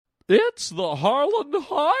It's the Harland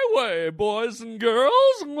Highway, boys and girls.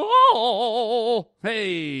 Oh.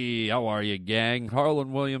 Hey, how are you, gang?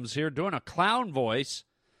 Harland Williams here, doing a clown voice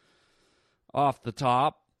off the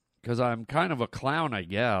top, because I'm kind of a clown, I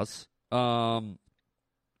guess. Does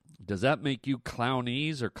that make you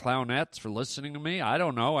clownies or clownettes for listening to me? I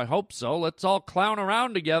don't know. I hope so. Let's all clown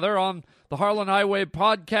around together on the Harland Highway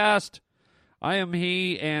podcast. I am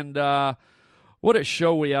he, and what a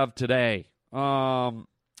show we have today.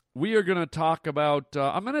 We are going to talk about,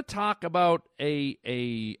 I'm going to talk about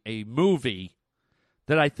a movie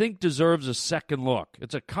that I think deserves a second look.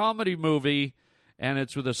 It's a comedy movie, and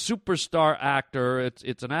it's with a superstar actor.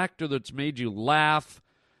 It's an actor that's made you laugh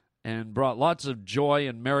and brought lots of joy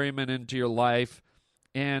and merriment into your life.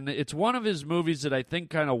 And it's one of his movies that I think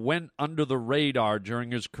kind of went under the radar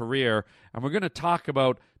during his career. And we're going to talk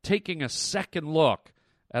about taking a second look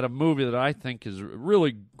at a movie that I think has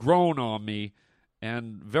really grown on me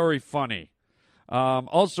and very funny.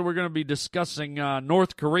 Also, we're going to be discussing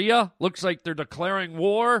North Korea. Looks like they're declaring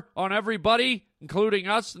war on everybody, including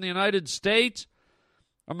us in the United States.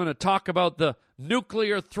 I'm going to talk about the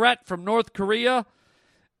nuclear threat from North Korea.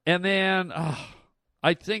 And then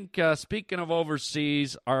I think, speaking of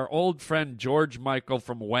overseas, our old friend George Michael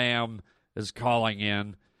from WHAM is calling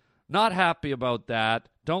in. Not happy about that.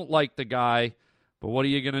 Don't like the guy. But what are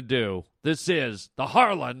you going to do? This is the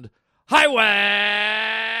Harland Highway!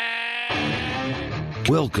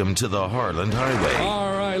 Welcome to the Harland Highway.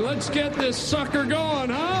 All right, let's get this sucker going,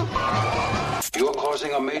 huh? You're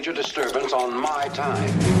causing a major disturbance on my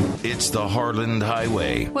time. It's the Harland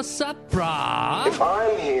Highway. What's up, brah? If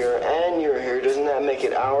I'm here and you're here, doesn't that make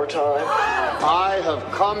it our time? I have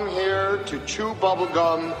come here to chew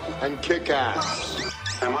bubblegum and kick ass.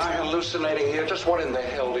 Am I hallucinating here? Just what in the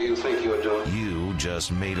hell do you think you're doing? You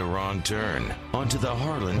just made a wrong turn onto the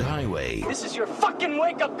Harland Highway. This is your fucking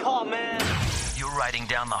wake-up call, man. You're riding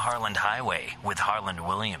down the Harland Highway with Harland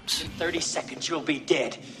Williams. In 30 seconds, you'll be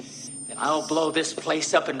dead. Then I'll blow this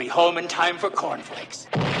place up and be home in time for cornflakes.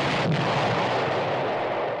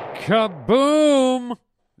 Kaboom!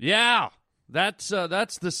 Yeah, that's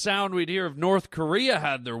the sound we'd hear if North Korea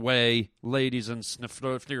had their way, ladies and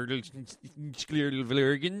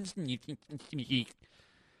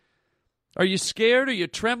Are you scared? Are you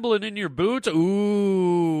trembling in your boots?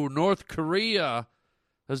 Ooh, North Korea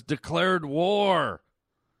has declared war.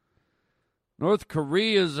 North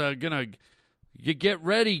Korea's you get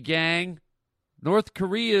ready, gang. North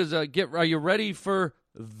Korea's are you ready for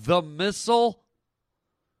the missile?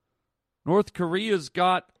 North Korea's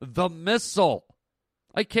got the missile.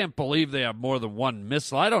 I can't believe they have more than one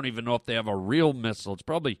missile. I don't even know if they have a real missile. It's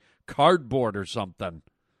probably cardboard or something.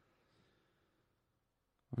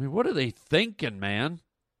 I mean, what are they thinking, man?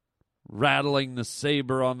 Rattling the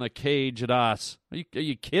saber on the cage at us. Are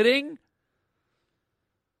you kidding?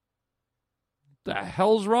 What the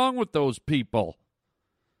hell's wrong with those people?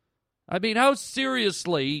 I mean, how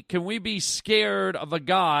seriously can we be scared of a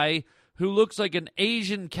guy who looks like an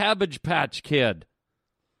Asian Cabbage Patch Kid?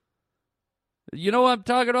 You know what I'm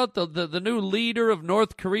talking about? The new leader of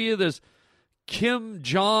North Korea, this Kim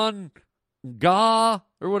Jong-ga,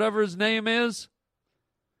 or whatever his name is?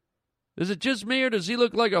 Is it just me, or does he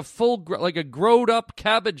look like a growed-up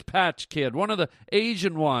Cabbage Patch Kid, one of the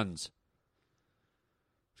Asian ones?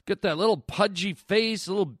 He's got that little pudgy face,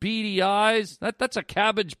 little beady eyes. That's a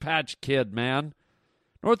Cabbage Patch Kid, man.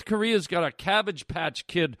 North Korea's got a Cabbage Patch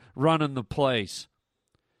Kid running the place.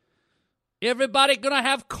 Everybody gonna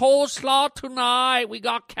have coleslaw tonight. We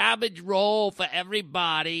got cabbage roll for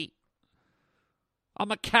everybody.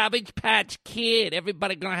 I'm a Cabbage Patch Kid.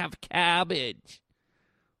 Everybody gonna have cabbage.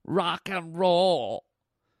 Rock and roll.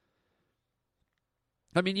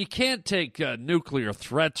 I mean, you can't take nuclear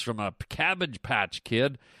threats from a Cabbage Patch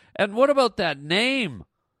Kid. And what about that name?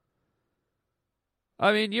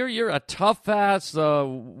 I mean, you're a tough-ass,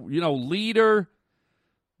 leader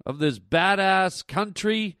of this badass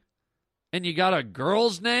country, and you got a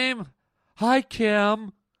girl's name? Hi,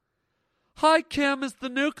 Kim. Hi, Kim. Is the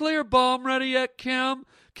nuclear bomb ready yet, Kim?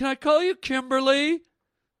 Can I call you Kimberly?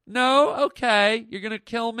 No? Okay. You're going to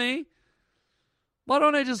kill me? Why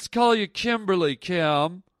don't I just call you Kimberly,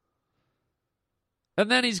 Kim? And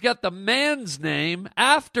then he's got the man's name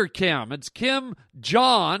after Kim. It's Kim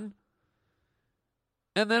John.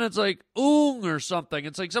 And then it's like or something.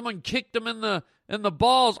 It's like someone kicked him in the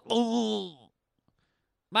balls. Ooh.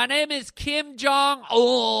 My name is Kim Jong.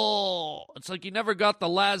 Oh, it's like he never got the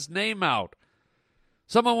last name out.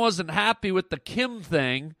 Someone wasn't happy with the Kim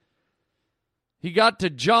thing. He got to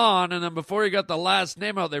John, and then before he got the last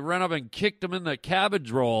name out, they ran up and kicked him in the cabbage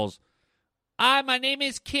rolls. Hi, my name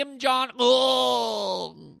is Kim Jong.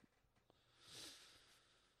 Oh,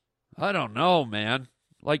 I don't know, man.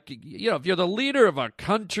 Like, if you're the leader of a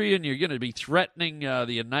country and you're going to be threatening the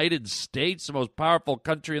United States, the most powerful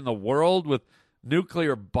country in the world, with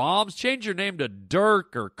nuclear bombs, change your name to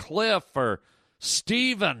Dirk or Cliff or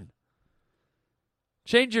Steven.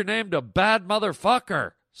 Change your name to Bad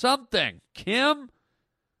Motherfucker. Something. Kim?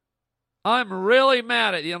 I'm really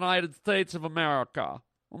mad at the United States of America.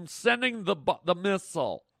 I'm sending the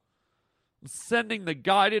missile. I'm sending the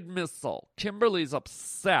guided missile. Kimberly's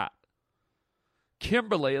upset.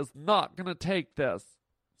 Kimberly is not going to take this.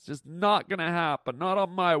 It's just not going to happen. Not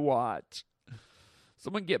on my watch.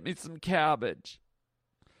 Someone get me some cabbage.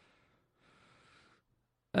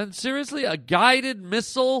 And seriously, a guided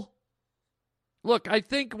missile? Look, I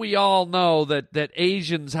think we all know that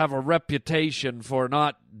Asians have a reputation for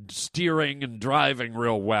not steering and driving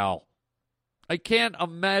real well. I can't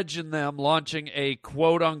imagine them launching a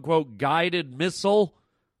quote-unquote guided missile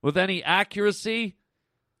with any accuracy.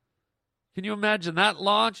 Can you imagine that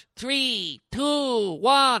launch? 3, 2,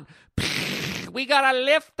 1. We got a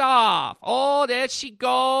liftoff. Oh, there she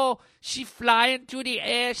go. She flying through the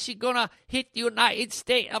air. She gonna hit the United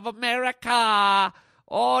States of America.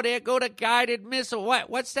 Oh, there go the guided missile.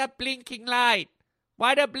 What's that blinking light?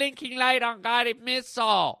 Why the blinking light on guided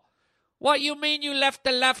missile? What you mean you left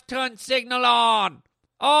the left turn signal on?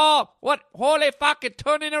 Oh, what? Holy fuck, it's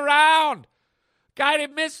turning around.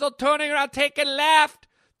 Guided missile turning around, taking left.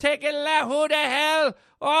 Taking left. Who the hell?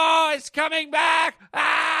 Oh, it's coming back.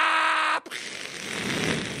 Ah!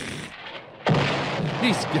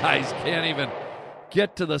 These guys can't even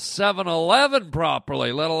get to the 7-Eleven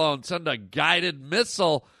properly, let alone send a guided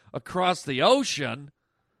missile across the ocean.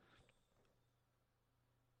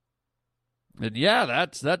 And yeah,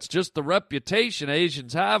 that's just the reputation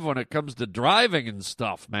Asians have when it comes to driving and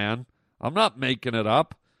stuff, man. I'm not making it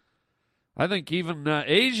up. I think even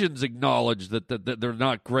Asians acknowledge that they're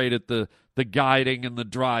not great at the guiding and the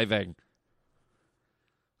driving.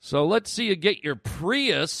 So let's see you get your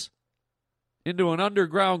Prius into an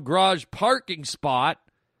underground garage parking spot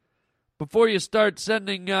before you start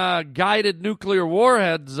sending guided nuclear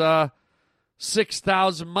warheads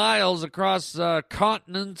 6,000 miles across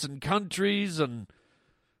continents and countries and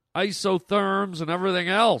isotherms and everything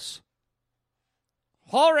else.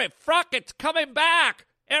 Holy fuck, it's coming back!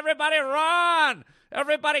 Everybody run!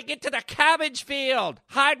 Everybody get to the cabbage field!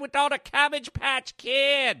 Hide with all the Cabbage Patch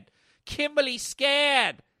Kid! Kimberly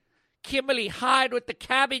scared! Kimberly, hide with the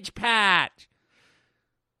Cabbage Patch!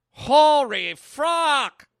 Holy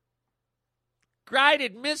fuck!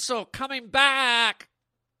 Guided missile coming back!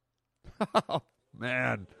 Oh,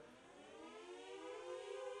 man.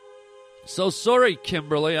 So sorry,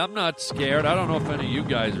 Kimberly. I'm not scared. I don't know if any of you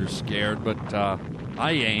guys are scared, but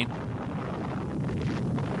I ain't.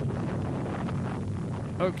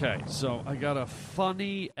 Okay, so I got a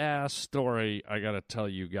funny-ass story I got to tell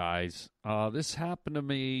you guys. This happened to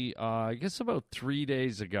me, I guess about 3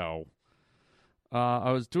 days ago.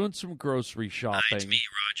 I was doing some grocery shopping. Hi, it's me,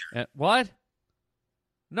 Roger. What?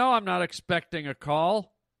 No, I'm not expecting a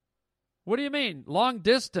call. What do you mean? Long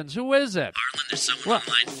distance? Who is it? Harlan, there's someone on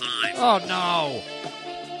line 5. Oh,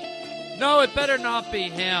 no. No, it better not be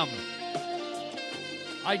him.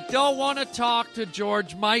 I don't want to talk to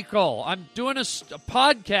George Michael. I'm doing a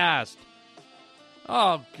podcast.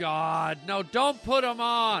 Oh, God. No, don't put him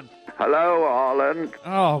on. Hello, Harlan.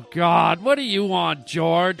 Oh, God. What do you want,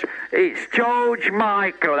 George? It's George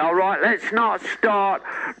Michael, all right? Let's not start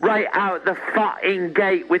right out the fucking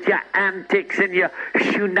gate with your antics and your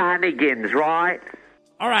shenanigans, right?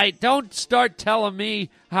 All right, don't start telling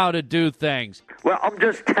me how to do things. Well, I'm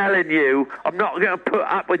just telling you, I'm not going to put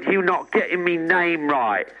up with you not getting me name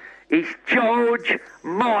right. It's George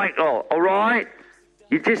Michael, all right?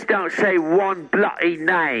 You just don't say one bloody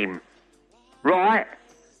name, right?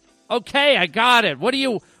 Okay, I got it.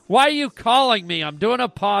 Why are you calling me? I'm doing a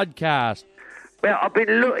podcast. Well, I've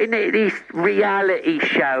been looking at these reality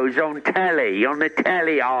shows on the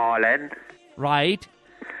telly, Harlan. Right.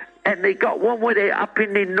 And they got one with it up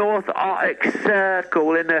in the North Arctic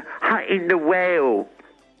Circle in the hunting the whale.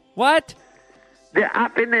 What? They're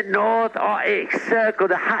up in the North Arctic Circle,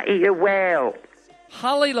 the hunting the whale.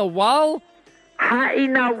 Holly the Wall?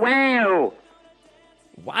 Hunting the whale.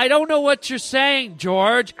 I don't know what you're saying,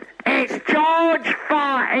 George. It's George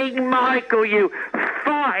farting Michael, you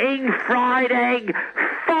farting fried egg,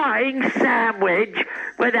 farting sandwich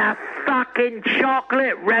with a fucking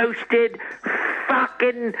chocolate roasted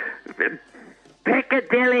fucking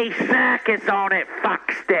Piccadilly Circus on it,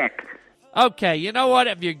 fuckstick. Okay, you know what?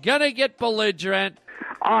 If you're gonna get belligerent...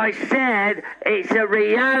 I said it's a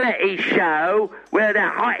reality show where they're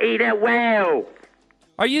hunting a whale.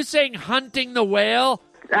 Are you saying hunting the whale?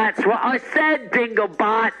 That's what I said,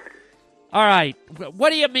 Dinglebot. All right. What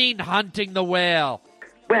do you mean hunting the whale?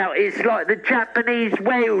 Well, it's like the Japanese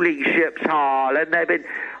whaling ships, Harlan. They've been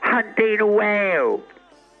hunting a whale.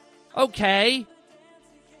 Okay.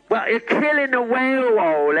 Well, you're killing the whale,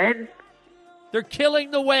 Harlan. They're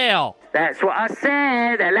killing the whale. That's what I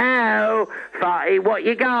said. Hello? Fatty, what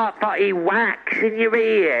you got? Fatty wax in your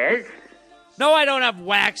ears? No, I don't have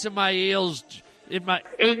wax in my ears. In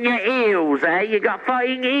your eels, eh? You got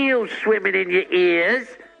fighting eels swimming in your ears?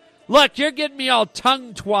 Look, you're getting me all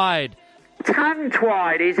tongue-tied.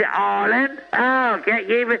 Tongue-tied, is it, Harlan? Oh, get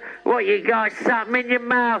you... What, you got something in your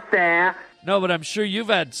mouth there? No, but I'm sure you've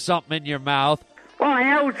had something in your mouth. What the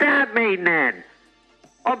hell's that mean, then?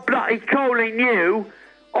 I'm bloody calling you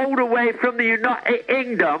all the way from the United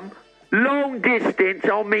Kingdom, long distance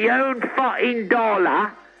on my own fucking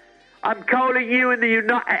dollar. I'm calling you in the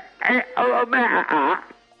United America.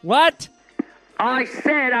 What? I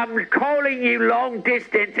said I'm calling you long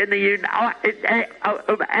distance in the United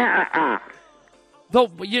America. The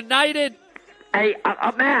United...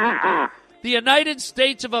 America. The United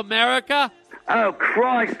States of America? Oh,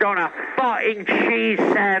 Christ on a fucking cheese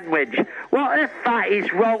sandwich. What the fuck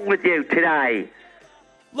is wrong with you today?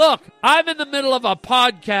 Look, I'm in the middle of a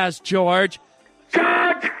podcast, George.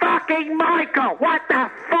 George fucking Michael, what the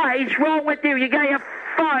fuck is wrong with you? You got your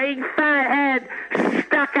fucking fat head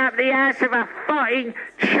stuck up the ass of a fucking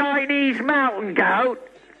Chinese mountain goat.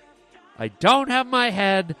 I don't have my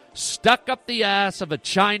head stuck up the ass of a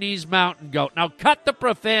Chinese mountain goat. Now cut the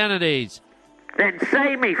profanities. Then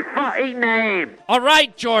say me fucking name. All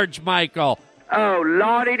right, George Michael. Oh,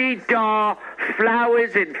 la-di-di-da,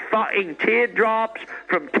 flowers and fucking teardrops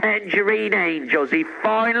from Tangerine Angels. He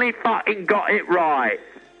finally fucking got it right.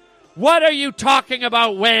 What are you talking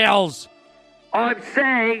about, whales? I'm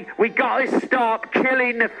saying we gotta stop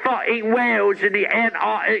killing the fucking whales in the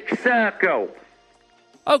Antarctic Circle.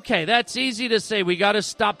 Okay, that's easy to say. We gotta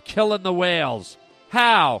stop killing the whales.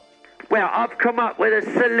 How? Well, I've come up with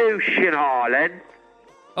a solution, Harlan.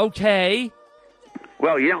 Okay.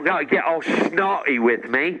 Well, you don't gotta get all snotty with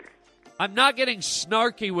me. I'm not getting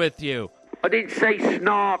snarky with you. I didn't say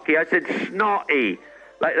snarky, I said snotty.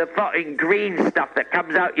 Like the fucking green stuff that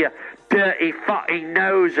comes out your dirty fucking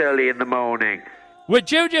nose early in the morning.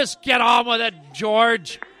 Would you just get on with it,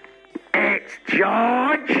 George? It's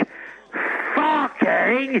George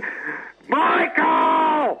fucking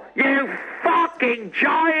Michael! You fucking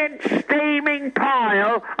giant steaming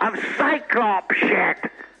pile of Cyclops shit!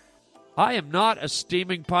 I am not a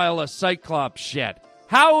steaming pile of Cyclops shit.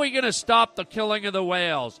 How are we going to stop the killing of the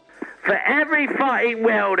whales? For every fucking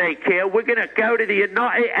whale they kill, we're going to go to the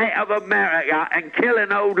United States of America and kill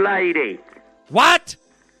an old lady. What?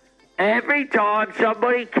 Every time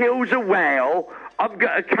somebody kills a whale, I'm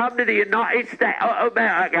going to come to the United States of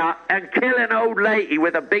America and kill an old lady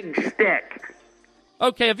with a big stick.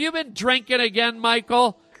 Okay, have you been drinking again,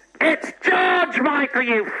 Michael? It's George Michael,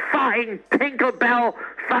 you fucking Tinkerbell,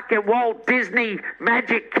 fucking Walt Disney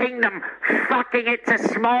Magic Kingdom, fucking It's a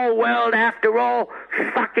Small World after all,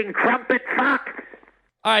 fucking crumpet fuck.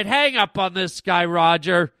 All right, hang up on this guy,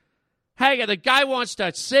 Roger. Hang on. The guy wants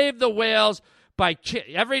to save the whales by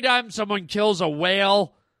every time someone kills a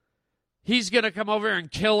whale, he's going to come over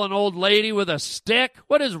and kill an old lady with a stick?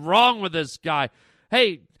 What is wrong with this guy?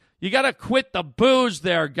 Hey, you got to quit the booze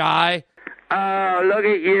there, guy. Oh, look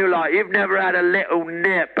at you, like, you've never had a little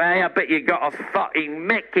nip, eh? I bet you got a fucking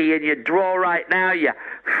Mickey in your drawer right now, you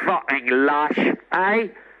fucking lush, eh?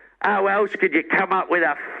 How else could you come up with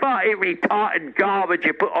a fucking retarded garbage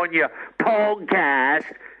you put on your podcast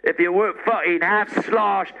if you weren't fucking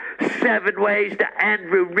half-sloshed 7 ways to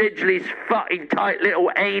Andrew Ridgely's fucking tight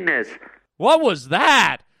little anus? What was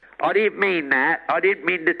that? I didn't mean that. I didn't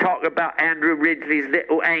mean to talk about Andrew Ridgely's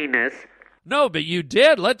little anus. No, but you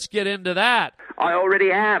did. Let's get into that. I already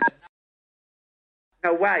have.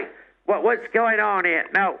 No, wait. What's going on here?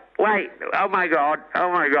 No, wait. Oh, my God.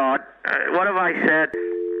 Oh, my God. What have I said?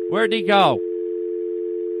 Where'd he go?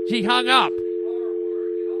 He hung up.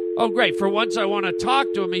 Oh, great. For once I want to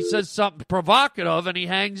talk to him. He says something provocative, and he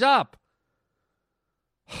hangs up.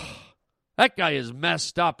 That guy is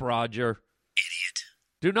messed up, Roger. Idiot.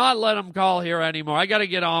 Do not let him call here anymore. I got to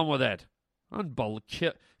get on with it.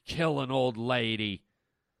 Kill an old lady.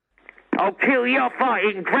 I'll kill your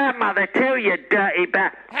fucking grandmother too, you dirty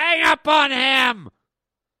Hang up on him!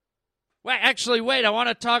 Wait, I want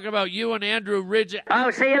to talk about you and Andrew Ridge.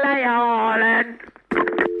 I'll see you later, Harlan.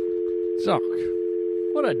 So,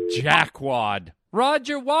 what a jackwad.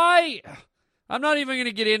 Roger, why? I'm not even going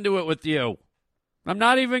to get into it with you. I'm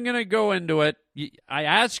not even going to go into it. I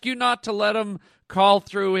ask you not to let him call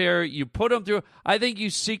through here. You put him through. I think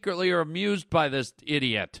you secretly are amused by this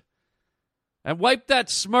idiot. And wipe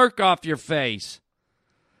that smirk off your face.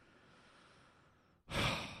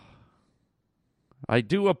 I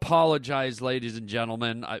do apologize, ladies and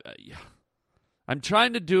gentlemen. I'm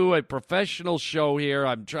trying to do a professional show here.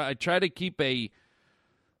 I try to keep a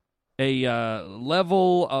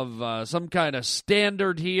level of some kind of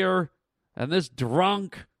standard here. And this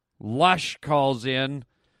drunk lush calls in.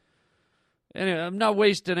 Anyway, I'm not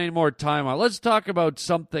wasting any more time on it. Let's talk about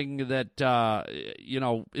something that,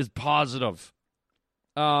 is positive.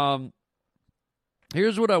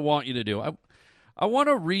 Here's what I want you to do. I want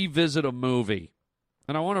to revisit a movie,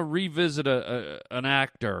 and I want to revisit an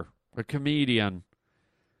actor, a comedian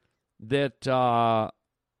that, that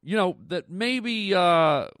maybe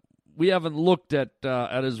we haven't looked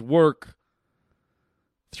at his work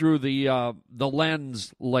through the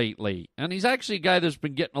lens lately. And he's actually a guy that's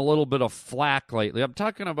been getting a little bit of flack lately. I'm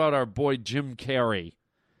talking about our boy Jim Carrey.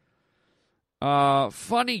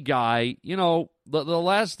 Funny guy. The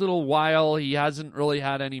last little while he hasn't really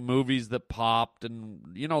had any movies that popped, and,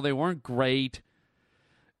 they weren't great.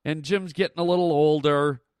 And Jim's getting a little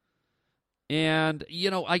older. And,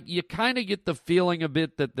 you kind of get the feeling a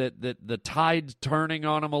bit that the tide's turning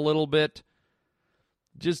on him a little bit.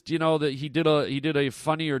 Just, that he did a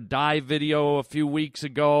Funny or Die video a few weeks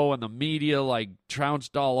ago, and the media,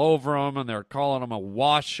 trounced all over him, and they're calling him a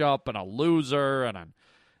wash-up and a loser and an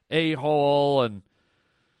a-hole, and,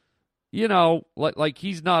 like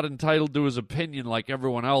he's not entitled to his opinion like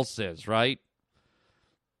everyone else is, right?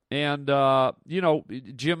 And,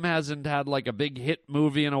 Jim hasn't had, a big hit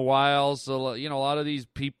movie in a while, so, a lot of these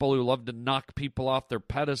people who love to knock people off their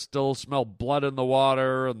pedestal smell blood in the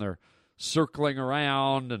water, and they're circling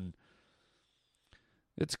around, and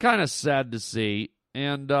it's kind of sad to see.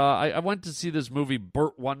 And I went to see this movie,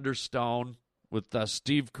 Burt Wonderstone, with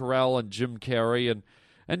Steve Carell and Jim Carrey,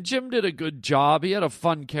 and Jim did a good job. He had a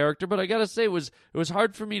fun character, but I got to say, it was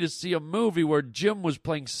hard for me to see a movie where Jim was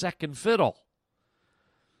playing second fiddle.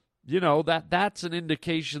 That's an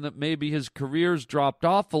indication that maybe his career's dropped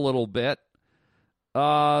off a little bit.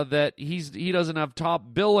 That he doesn't have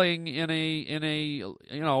top billing in a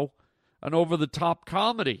an over-the-top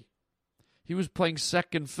comedy. He was playing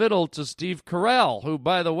second fiddle to Steve Carell, who,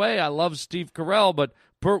 by the way, I love Steve Carell, but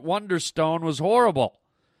Burt Wonderstone was horrible.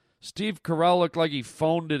 Steve Carell looked like he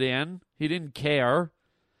phoned it in. He didn't care.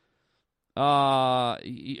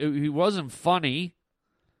 He wasn't funny,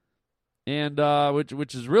 and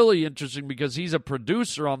which is really interesting because he's a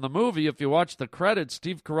producer on the movie. If you watch the credits,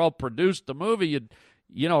 Steve Carell produced the movie.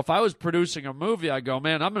 If I was producing a movie, I'd go,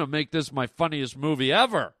 man, I'm going to make this my funniest movie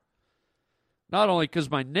ever. Not only because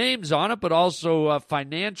my name's on it, but also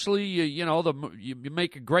financially, you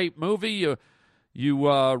make a great movie,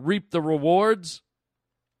 you reap the rewards,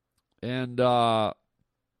 and you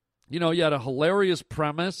had a hilarious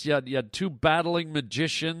premise. You had two battling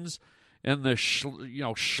magicians in the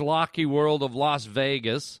schlocky world of Las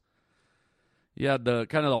Vegas. You had the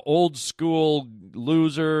kind of the old school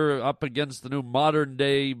loser up against the new modern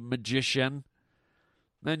day magician.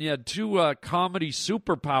 Then you had two comedy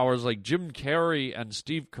superpowers like Jim Carrey and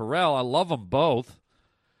Steve Carell. I love them both.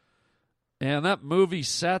 And that movie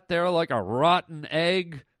sat there like a rotten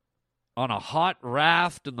egg on a hot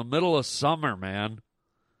raft in the middle of summer, man.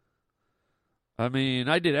 I mean,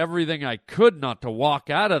 I did everything I could not to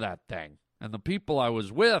walk out of that thing. And the people I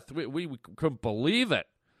was with, we couldn't believe it.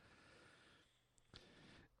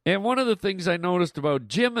 And one of the things I noticed about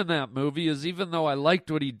Jim in that movie is even though I liked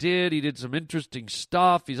what he did some interesting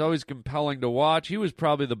stuff, he's always compelling to watch, he was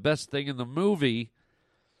probably the best thing in the movie,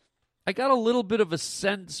 I got a little bit of a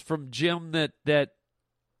sense from Jim that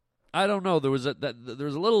I don't know, there was a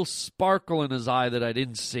little sparkle in his eye that I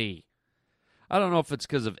didn't see. I don't know if it's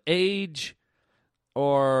because of age,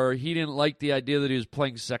 or he didn't like the idea that he was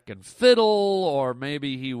playing second fiddle, or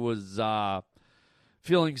maybe he was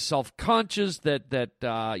feeling self-conscious that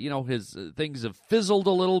his things have fizzled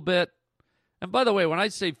a little bit. And by the way, when I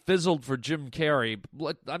say fizzled for Jim Carrey,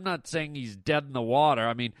 I'm not saying he's dead in the water.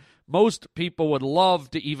 I mean, most people would love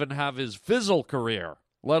to even have his fizzle career,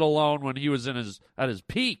 let alone when he was at his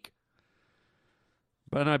peak.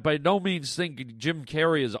 But I by no means think Jim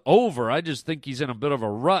Carrey is over. I just think he's in a bit of a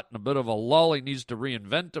rut and a bit of a lull. He needs to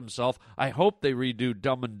reinvent himself. I hope they do a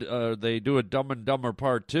Dumb and Dumber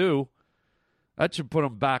Part 2. That should put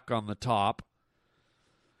him back on the top.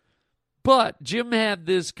 But Jim had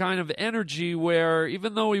this kind of energy where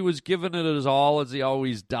even though he was giving it his all, as he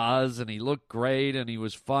always does, and he looked great and he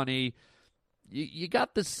was funny, you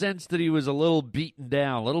got the sense that he was a little beaten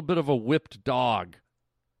down, a little bit of a whipped dog.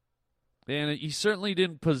 And he certainly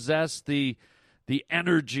didn't possess the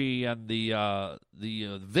energy and the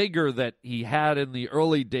vigor that he had in the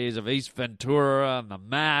early days of Ace Ventura and The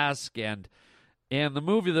Mask, and the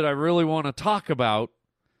movie that I really want to talk about,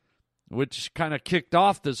 which kind of kicked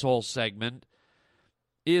off this whole segment,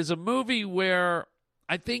 is a movie where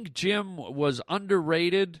I think Jim was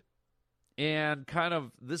underrated, and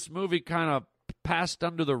this movie kind of passed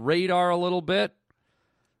under the radar a little bit.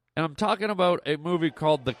 And I'm talking about a movie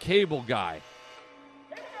called The Cable Guy.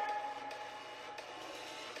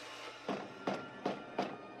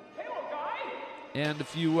 And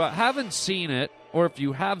if you haven't seen it, or if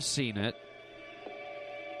you have seen it,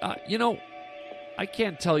 I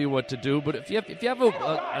can't tell you what to do, but if you have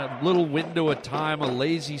a little window of time, a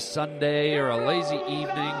lazy Sunday or a lazy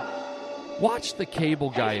evening, watch The Cable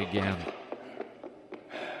Guy again.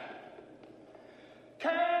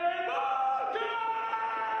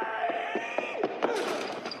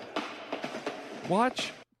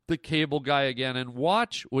 Watch The Cable Guy again, and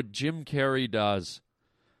watch what Jim Carrey does.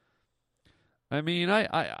 I mean,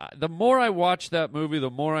 I the more I watch that movie, the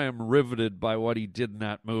more I am riveted by what he did in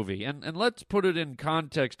that movie. And let's put it in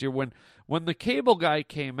context here. When The Cable Guy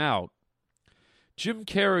came out, Jim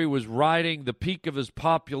Carrey was riding the peak of his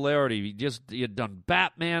popularity. He had done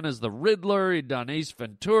Batman as the Riddler, he'd done Ace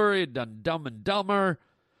Ventura, he'd done Dumb and Dumber,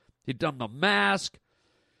 he'd done The Mask.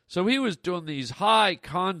 So he was doing these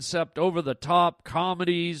high-concept, over-the-top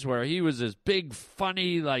comedies where he was this big,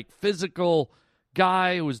 funny, like, physical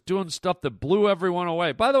guy who was doing stuff that blew everyone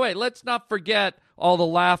away. By the way, let's not forget all the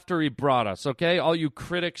laughter he brought us, okay? All you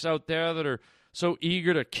critics out there that are so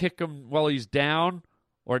eager to kick him while he's down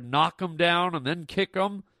or knock him down and then kick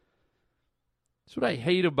him. That's what I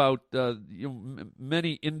hate about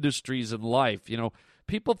many industries in life.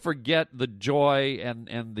 People forget the joy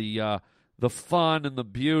and the fun and the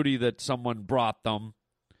beauty that someone brought them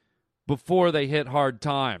before they hit hard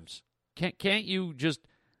times. Can't you just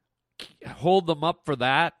hold them up for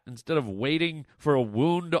that instead of waiting for a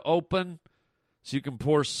wound to open so you can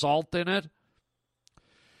pour salt in it?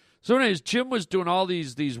 So anyways, Jim was doing all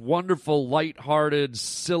these wonderful, lighthearted,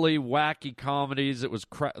 silly, wacky comedies.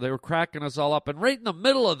 They were cracking us all up. And right in the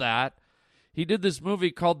middle of that, he did this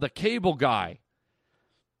movie called The Cable Guy.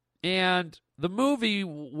 And the movie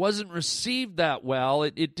wasn't received that well.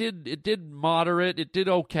 It did moderate. It did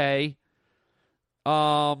okay.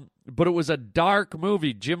 But it was a dark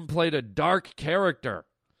movie. Jim played a dark character.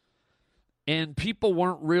 And people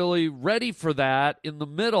weren't really ready for that in the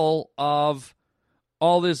middle of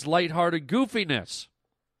all this lighthearted goofiness.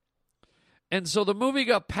 And so the movie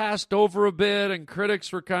got passed over a bit, and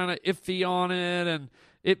critics were kind of iffy on it, and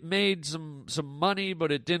it made some money,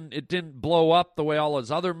 but it didn't blow up the way all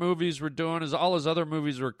his other movies were doing. All his other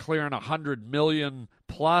movies were clearing $100 million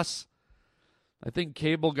plus. I think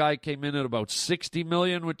Cable Guy came in at about $60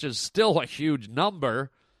 million, which is still a huge number.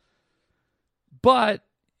 But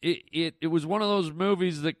it was one of those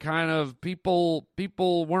movies that kind of people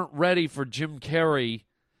weren't ready for Jim Carrey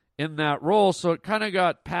in that role, so it kind of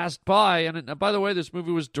got passed by. And by the way, this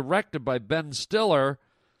movie was directed by Ben Stiller,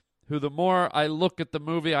 who the more I look at the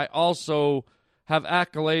movie, I also have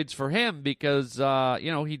accolades for him because,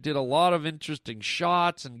 he did a lot of interesting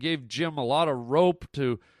shots and gave Jim a lot of rope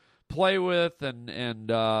to play with, and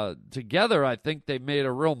together I think they made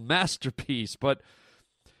a real masterpiece. But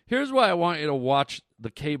here's why I want you to watch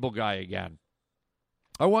The Cable Guy again.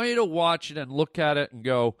 I want you to watch it and look at it and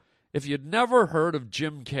go, if you'd never heard of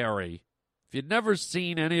Jim Carrey, if you'd never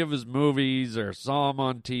seen any of his movies or saw him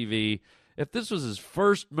on TV, if this was his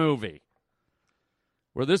first movie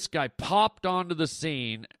where this guy popped onto the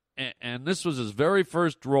scene and this was his very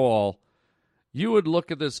first role, you would look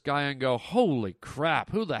at this guy and go, holy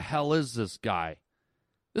crap, who the hell is this guy?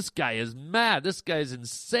 This guy is mad. This guy is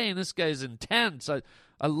insane. This guy is intense. I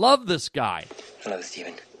love this guy. Hello,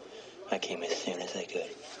 Stephen. I came as soon as I could.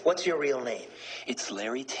 What's your real name? It's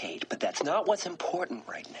Larry Tate, but that's not what's important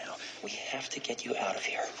right now. We have to get you out of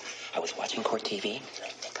here. I was watching court TV, and I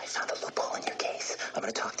think I found a loophole in your case. I'm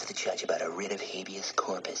going to talk to the judge about a writ of habeas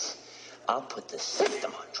corpus. I'll put the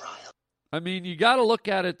system on trial. I mean, you got to look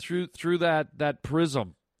at it through that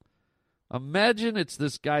prism. Imagine it's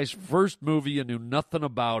this guy's first movie, you knew nothing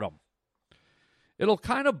about him. It'll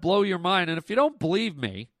kind of blow your mind, and if you don't believe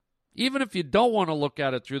me, even if you don't want to look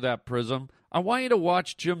at it through that prism, I want you to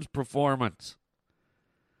watch Jim's performance.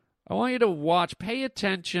 I want you to pay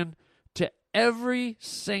attention to every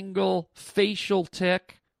single facial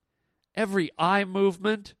tic, every eye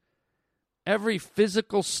movement, every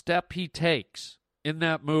physical step he takes in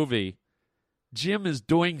that movie. Jim is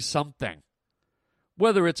doing something.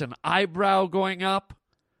 Whether it's an eyebrow going up,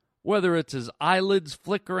 whether it's his eyelids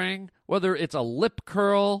flickering, whether it's a lip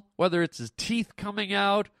curl, whether it's his teeth coming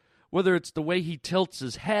out, whether it's the way he tilts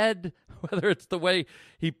his head, whether it's the way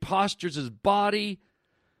he postures his body.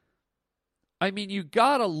 I mean, you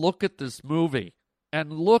got to look at this movie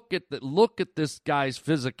and look at this guy's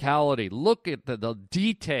physicality. Look at the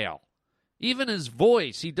detail. Even his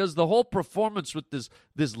voice. He does the whole performance with this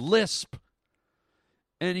lisp.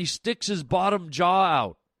 And he sticks his bottom jaw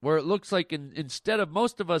out, where it looks like instead of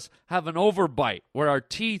most of us have an overbite, where our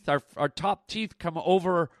teeth, our top teeth come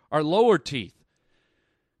over our lower teeth.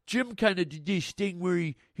 Jim kind of did this thing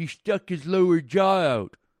where he stuck his lower jaw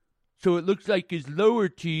out. So it looks like his lower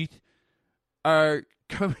teeth are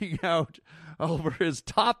coming out over his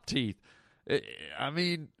top teeth. I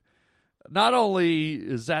mean, not only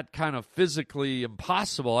is that kind of physically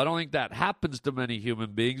impossible, I don't think that happens to many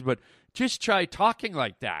human beings, but just try talking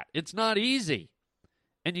like that. It's not easy.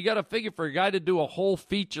 And you got to figure for a guy to do a whole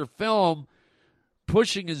feature film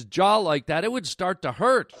pushing his jaw like that, it would start to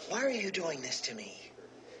hurt. Why are you doing this to me?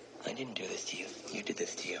 I didn't do this to you. You did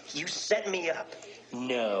this to you. You set me up.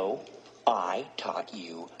 No, I taught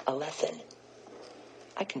you a lesson.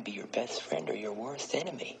 I can be your best friend or your worst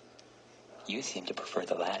enemy. You seem to prefer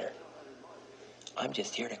the latter. I'm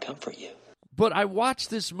just here to comfort you. But I watched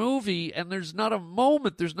this movie, and there's not a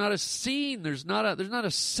moment, there's not a scene, there's not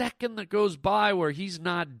a second that goes by where he's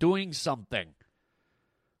not doing something.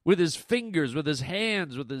 With his fingers, with his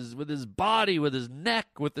hands, with his body, with his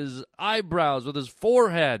neck, with his eyebrows, with his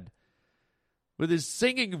forehead, with his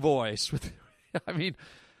singing voice. I mean,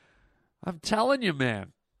 I'm telling you,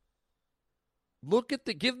 man.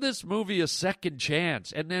 Give this movie a second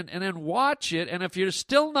chance, and then watch it. And if you're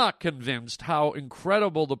still not convinced how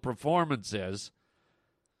incredible the performance is,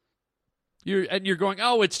 you're going,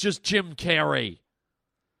 oh, it's just Jim Carrey.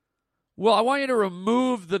 Well, I want you to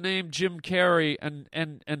remove the name Jim Carrey and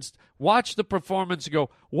watch the performance and go,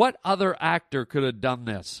 what other actor could have done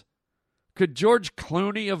this? Could George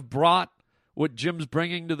Clooney have brought what Jim's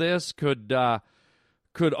bringing to this? Could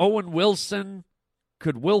Owen Wilson?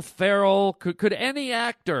 Could Will Ferrell, could any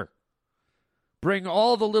actor bring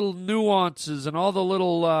all the little nuances and all the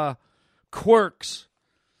little quirks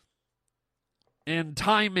and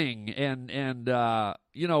timing and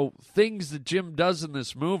things that Jim does in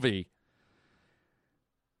this movie?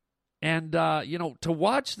 And to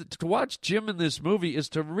watch Jim in this movie is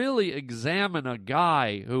to really examine a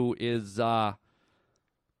guy who is, I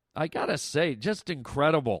gotta say, just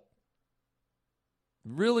incredible.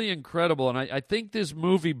 Really incredible, and I think this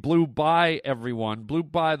movie blew by everyone, blew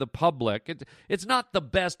by the public. It's not the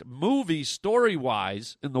best movie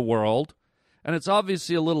story-wise in the world, and it's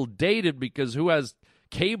obviously a little dated because who has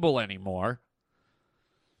cable anymore?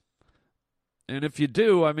 And if you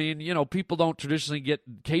do, I mean, people don't traditionally get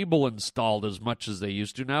cable installed as much as they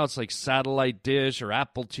used to. Now it's like satellite dish or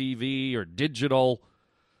Apple TV or digital.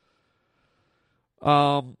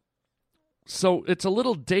 So it's a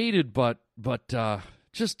little dated, but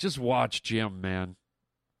just watch Jim, man.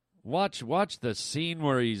 Watch the scene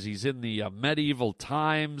where he's in the medieval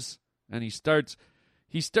times, and he starts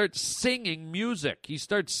singing music. He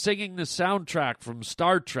starts singing the soundtrack from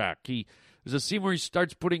Star Trek. There's a scene where he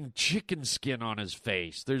starts putting chicken skin on his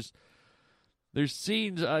face. There's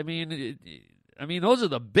scenes. I mean, those are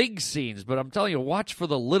the big scenes, but I'm telling you, watch for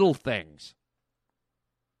the little things.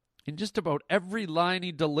 In just about every line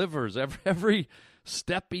he delivers, every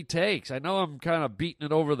step he takes. I know I'm kind of beating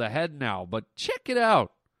it over the head now, but check it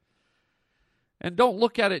out. And don't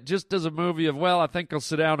look at it just as a movie of, well, I think I'll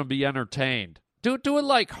sit down and be entertained. Do it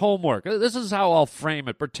like homework. This is how I'll frame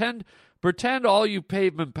it. Pretend all you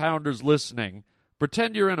pavement pounders listening,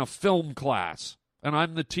 pretend you're in a film class, and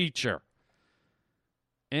I'm the teacher.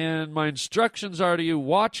 And my instructions are to you,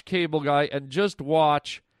 watch Cable Guy and just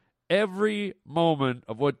watch every moment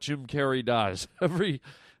of what Jim Carrey does, every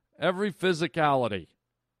physicality.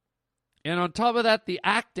 And on top of that, the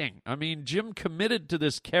acting. I mean, Jim committed to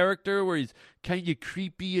this character where he's kind of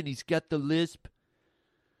creepy and he's got the lisp.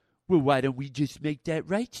 Well, why don't we just make that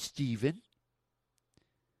right, Steven?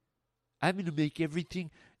 I'm going to make everything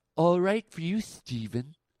all right for you,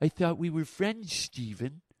 Steven. I thought we were friends,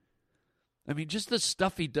 Steven. I mean, just the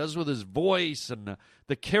stuff he does with his voice and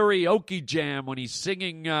the karaoke jam when he's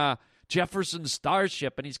singing Jefferson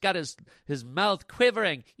Starship and he's got his mouth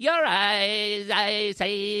quivering. Your eyes, I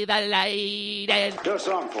say the light. And... Do a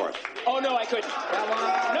song for us. Oh, no, I couldn't. Come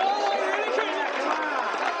on. No, I really couldn't.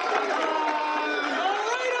 All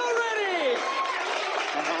right, already.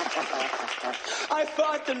 I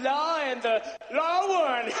fought the law and the law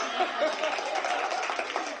won.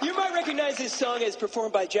 You might recognize this song as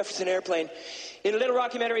performed by Jefferson Airplane in a little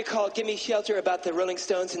documentary called Gimme Shelter about the Rolling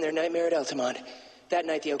Stones and their nightmare at Altamont. That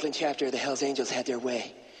night, the Oakland chapter of the Hells Angels had their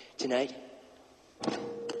way. Tonight,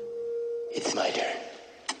 it's my turn.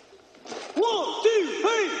 1, 2,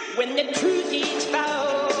 3! When the truth is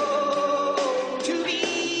found to be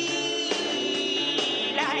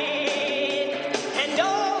light, and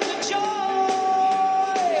all the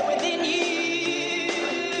joy within you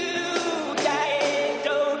died,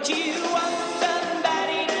 don't you want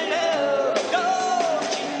somebody to love?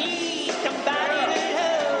 Don't you need somebody to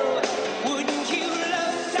love? Wouldn't you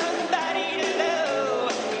love somebody to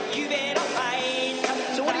love? You better find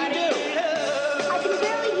somebody. So what do you do? I can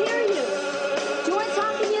barely hear you. Do you want to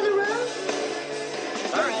talk in the other room?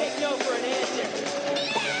 All right, no for an answer.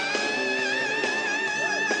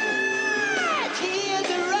 Tears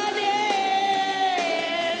are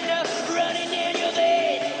running down your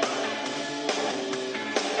veins,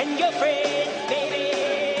 and your friends, baby,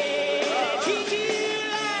 treat you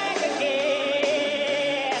like a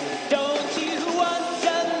kid. Don't you want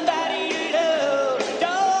somebody to love?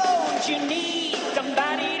 Don't you need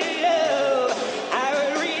somebody to love? I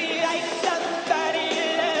would really like somebody to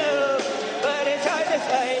love, but it's hard to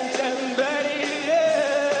find somebody to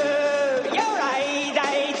love. Your eyes,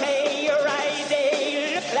 I say, your eyes,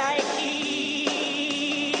 they look like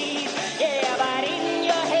keys. Yeah, but in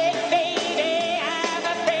your head, baby, I'm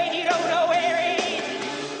afraid you don't know where it is.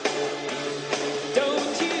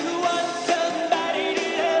 Don't you want somebody to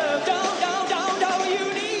love? Don't you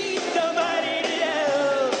need somebody to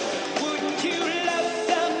love? Wouldn't you love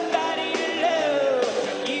somebody to love?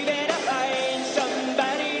 You better find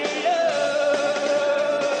somebody to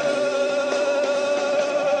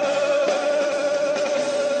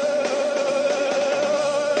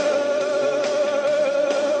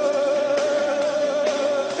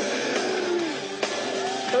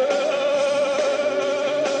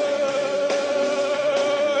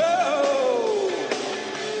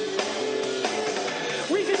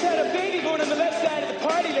We just had a baby born on the left side of the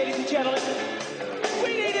party, ladies and gentlemen. We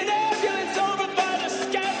need an ambulance over by the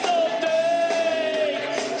scaffolding.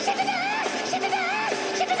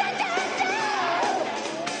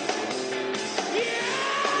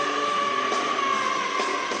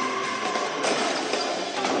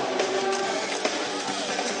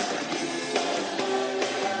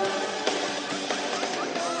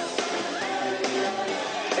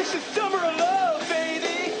 It's the summer of love,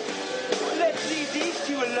 baby. Let's leave these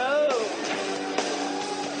two alone.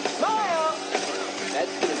 Smile.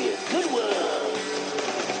 That's gonna be a good one.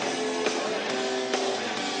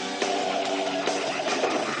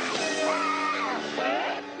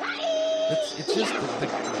 It's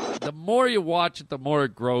just the more you watch it, the more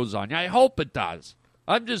it grows on you. I hope it does.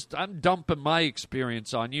 I'm dumping my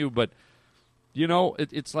experience on you, but you know,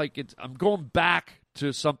 it's like I'm going back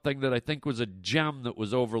to something that I think was a gem that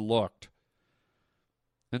was overlooked.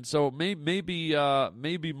 And so maybe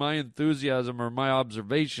my enthusiasm or my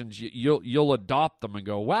observations, you'll adopt them and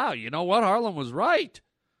go, wow, you know what, Harlan was right.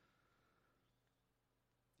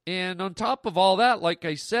 And on top of all that, like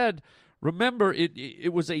I said, remember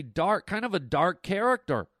it was a dark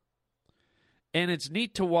character. And it's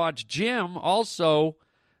neat to watch Jim also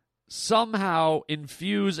somehow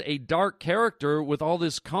infuse a dark character with all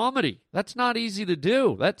this comedy. That's not easy to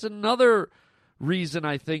do. That's another reason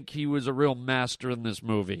I think he was a real master in this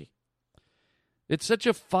movie. It's such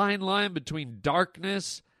a fine line between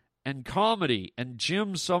darkness and comedy, and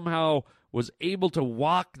Jim somehow was able to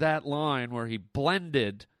walk that line where he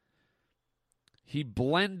blended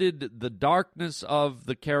the darkness of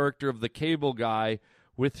the character of the cable guy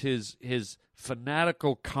with his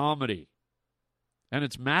fanatical comedy. And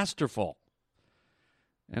it's masterful.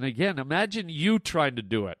 And again, imagine you trying to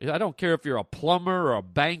do it. I don't care if you're a plumber or a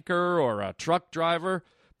banker or a truck driver.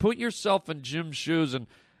 Put yourself in Jim's shoes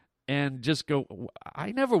and just go,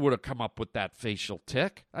 I never would have come up with that facial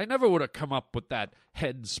tic. I never would have come up with that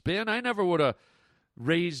head spin. I never would have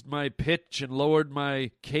raised my pitch and lowered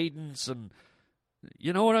my cadence. And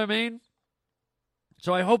you know what I mean?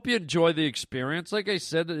 So I hope you enjoy the experience. Like I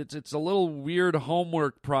said, it's a little weird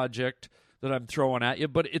homework project that I'm throwing at you,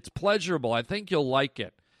 but it's pleasurable. I think you'll like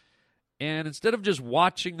it. And instead of just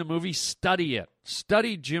watching the movie, study it.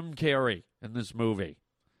 Study Jim Carrey in this movie.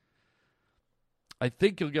 I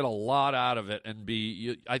think you'll get a lot out of it, and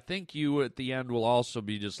I think you at the end will also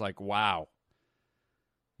be just like, wow.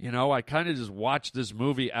 You know, I kind of just watched this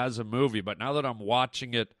movie as a movie, but now that I'm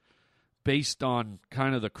watching it based on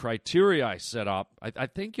kind of the criteria I set up, I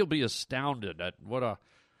think you'll be astounded at what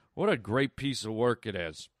a great piece of work it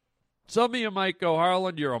is. Some of you might go,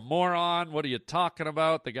 Harlan, you're a moron. What are you talking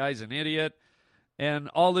about? The guy's an idiot. and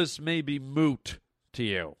all this may be moot to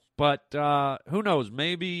you. But who knows?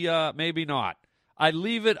 Maybe not. I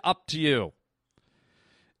leave it up to you.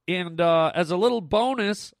 And as a little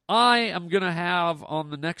bonus, I am going to have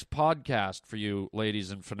on the next podcast for you,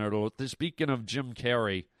 ladies and Finnerdo, speaking of Jim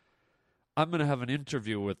Carrey, I'm going to have an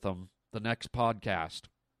interview with him the next podcast.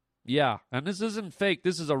 Yeah, and this isn't fake.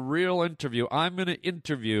 This is a real interview. I'm going to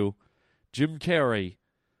interview Jim Carrey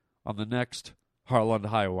on the next Harland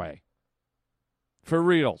Highway. For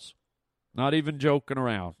reals. Not even joking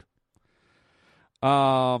around.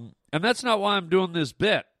 And that's not why I'm doing this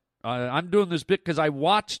bit. I'm doing this bit because I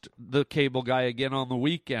watched The Cable Guy again on the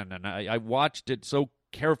weekend, and I watched it so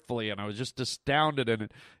carefully, and I was just astounded,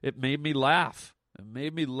 and it made me laugh. It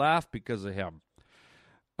made me laugh because of him.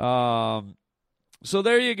 So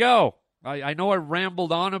there you go. I know I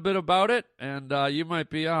rambled on a bit about it, and you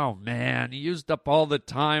might be, oh, man, he used up all the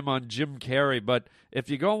time on Jim Carrey. But if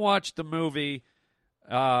you go watch the movie,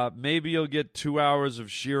 maybe you'll get 2 hours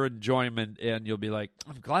of sheer enjoyment, and you'll be like,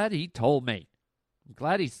 I'm glad he told me. I'm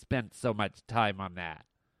glad he spent so much time on that.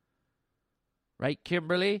 Right,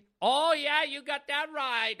 Kimberly? Oh, yeah, you got that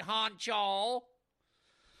right, Honcho.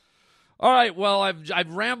 All right, well,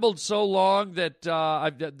 I've rambled so long that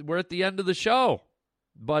we're at the end of the show.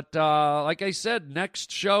 But like I said,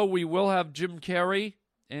 next show we will have Jim Carrey,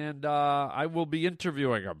 and I will be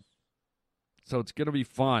interviewing him. So it's going to be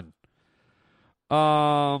fun.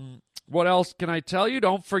 What else can I tell you?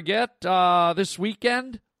 Don't forget, this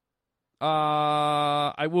weekend,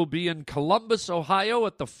 I will be in Columbus, Ohio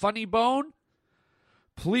at the Funny Bone.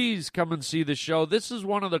 Please come and see the show. This is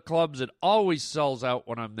one of the clubs that always sells out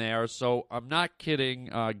when I'm there, so I'm not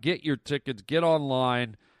kidding. Get your tickets. Get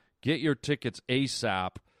online. Get your tickets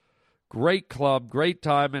ASAP. Great club, great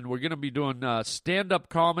time, and we're going to be doing stand-up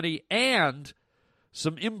comedy and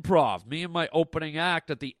some improv. Me and my opening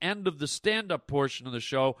act at the end of the stand-up portion of the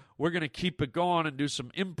show, we're going to keep it going and do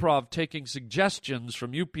some improv, taking suggestions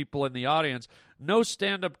from you people in the audience. No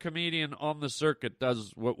stand-up comedian on the circuit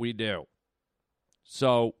does what we do.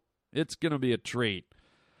 So it's going to be a treat.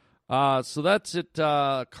 So that's it.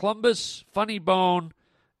 Columbus, Funny Bone,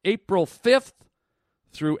 April 5th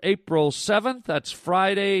through April 7th. That's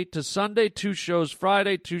Friday to Sunday. 2 shows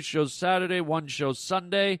Friday, 2 shows Saturday, 1 show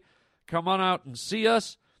Sunday. Come on out and see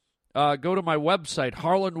us. Go to my website,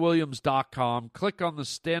 harlandwilliams.com. Click on the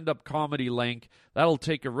stand-up comedy link. That'll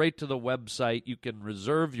take you right to the website. You can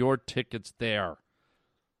reserve your tickets there.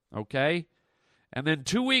 Okay? And then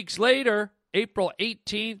 2 weeks later, April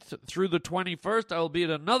 18th through the 21st, I will be at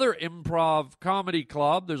another improv comedy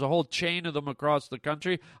club. There's a whole chain of them across the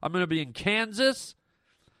country. I'm going to be in Kansas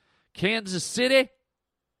City.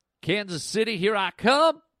 Kansas City, here I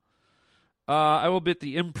come. I will be at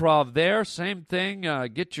the improv there. Same thing.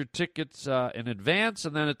 Get your tickets in advance.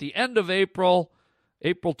 And then at the end of April,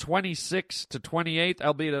 April 26th to 28th,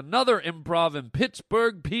 I'll be at another improv in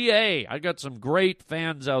Pittsburgh, PA. I got some great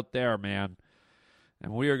fans out there, man.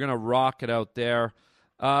 And we are going to rock it out there.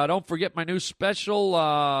 Don't forget my new special,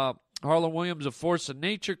 Harlan Williams, A Force of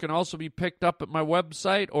Nature, can also be picked up at my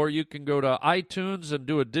website, or you can go to iTunes and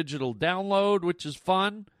do a digital download, which is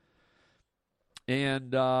fun.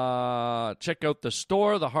 And check out the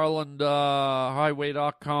store, the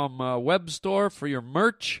HarlandHighway.com web store for your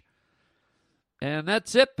merch. And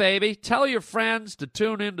that's it, baby. Tell your friends to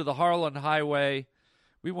tune into the Harland Highway.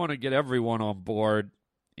 We want to get everyone on board.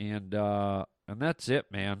 And that's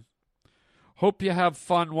it, man. Hope you have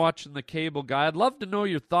fun watching The Cable Guy. I'd love to know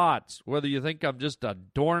your thoughts, whether you think I'm just a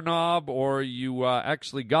doorknob or you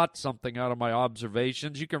actually got something out of my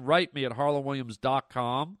observations. You can write me at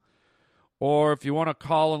harlandwilliams.com. Or if you want to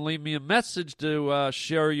call and leave me a message to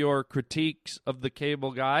share your critiques of The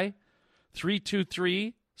Cable Guy,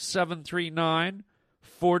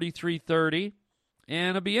 323-739-4330. And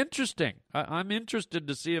it'll be interesting. I'm interested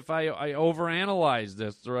to see if I overanalyzed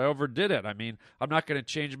this or I overdid it. I mean, I'm not going to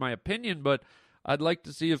change my opinion, but I'd like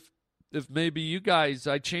to see if maybe you guys,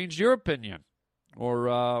 I changed your opinion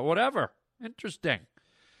or whatever. Interesting.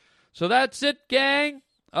 So that's it, gang.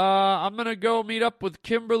 I'm going to go meet up with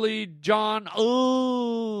Kimberly, John,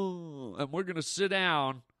 and we're going to sit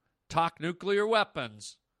down, talk nuclear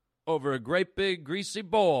weapons over a great big greasy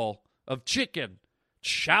bowl of chicken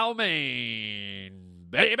chow mein,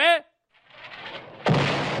 baby.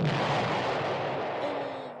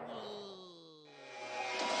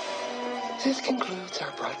 This concludes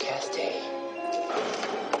our broadcast day.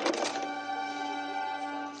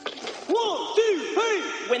 1, 2, 3.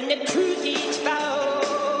 When the truth is found.